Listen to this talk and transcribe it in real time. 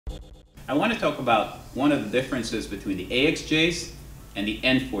I want to talk about one of the differences between the AXJs and the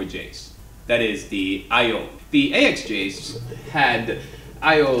N4Js. That is the I/O. The AXJs had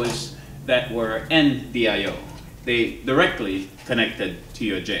I/Os that were NDIO. They directly connected to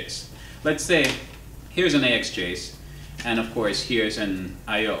your Js. Let's say here's an AXJs, and of course here's an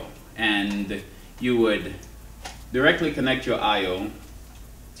I/O, and you would directly connect your I/O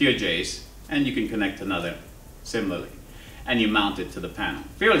to your Js, and you can connect another similarly, and you mount it to the panel.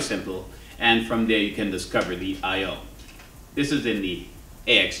 Fairly simple, and from there you can discover the I/O. This is in the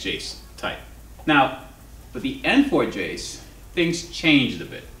AXJs type. Now, with the N4Js, things changed a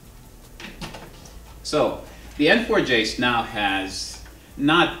bit. So, the N4Js now has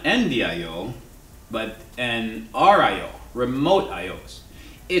not NDIO, but an RIO, remote IOs.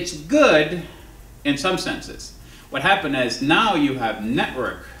 It's good in some senses. What happened is now you have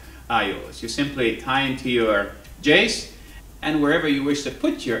network IOs. You simply tie into your Js, and wherever you wish to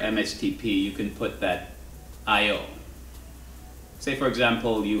put your MSTP, you can put that IO. Say, for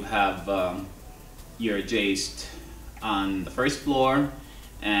example, you have your Js on the first floor,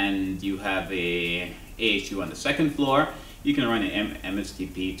 and you have a AHU on the second floor. You can run an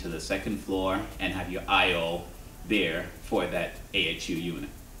MSTP to the second floor and have your IO there for that AHU unit.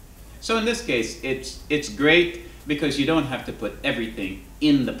 So in this case, it's great because you don't have to put everything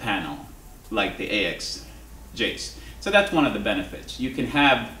in the panel like the AXJs. So that's one of the benefits. You can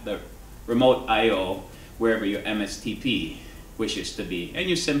have the remote IO wherever your MSTP wishes to be. And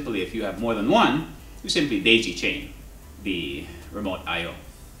you simply, if you have more than one, you simply daisy chain the remote IO.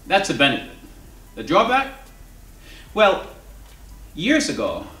 That's a benefit. The drawback? Well, years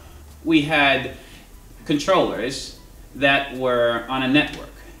ago, we had controllers that were on a network.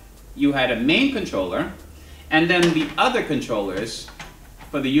 You had a main controller, and then the other controllers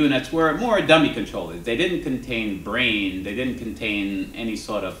for the units were more dummy controllers. They didn't contain brain, they didn't contain any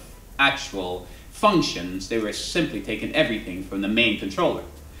sort of actual functions. They were simply taking everything from the main controller.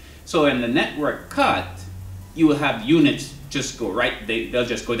 So in the network cut, you will have units just go right, they'll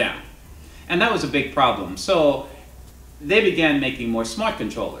just go down. And that was a big problem. So they began making more smart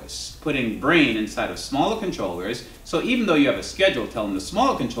controllers, putting brain inside of smaller controllers. So even though you have a schedule telling the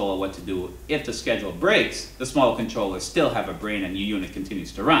smaller controller what to do, if the schedule breaks, the smaller controller still have a brain and your unit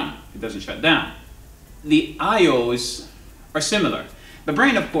continues to run. It doesn't shut down. The IOs are similar. The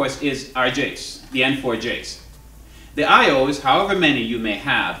brain, of course, is our Js, the N4Js. The IOs, however many you may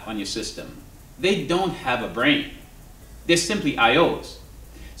have on your system, they don't have a brain. They're simply IOs.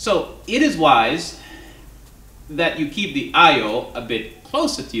 So it is wise that you keep the IO a bit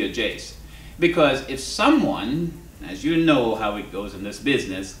closer to your Js. Because if someone, as you know how it goes in this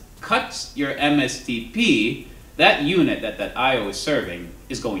business, cuts your MSTP, that unit that IO is serving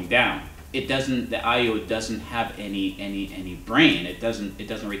is going down. It doesn't, the IO doesn't have any brain. It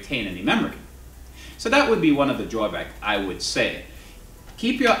doesn't retain any memory. So that would be one of the drawbacks, I would say.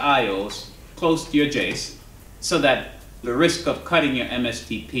 Keep your IOs close to your Js so that the risk of cutting your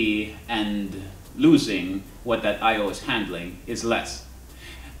MSTP and losing what that IO is handling is less.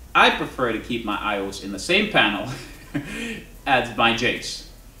 I prefer to keep my IOs in the same panel as my Js,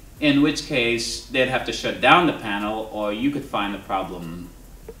 in which case they'd have to shut down the panel, or you could find the problem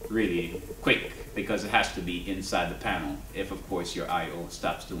really quick because it has to be inside the panel if, of course, your IO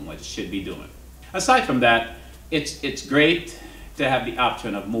stops doing what it should be doing. Aside from that, it's great to have the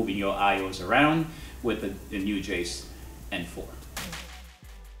option of moving your IOs around with the new Js N4.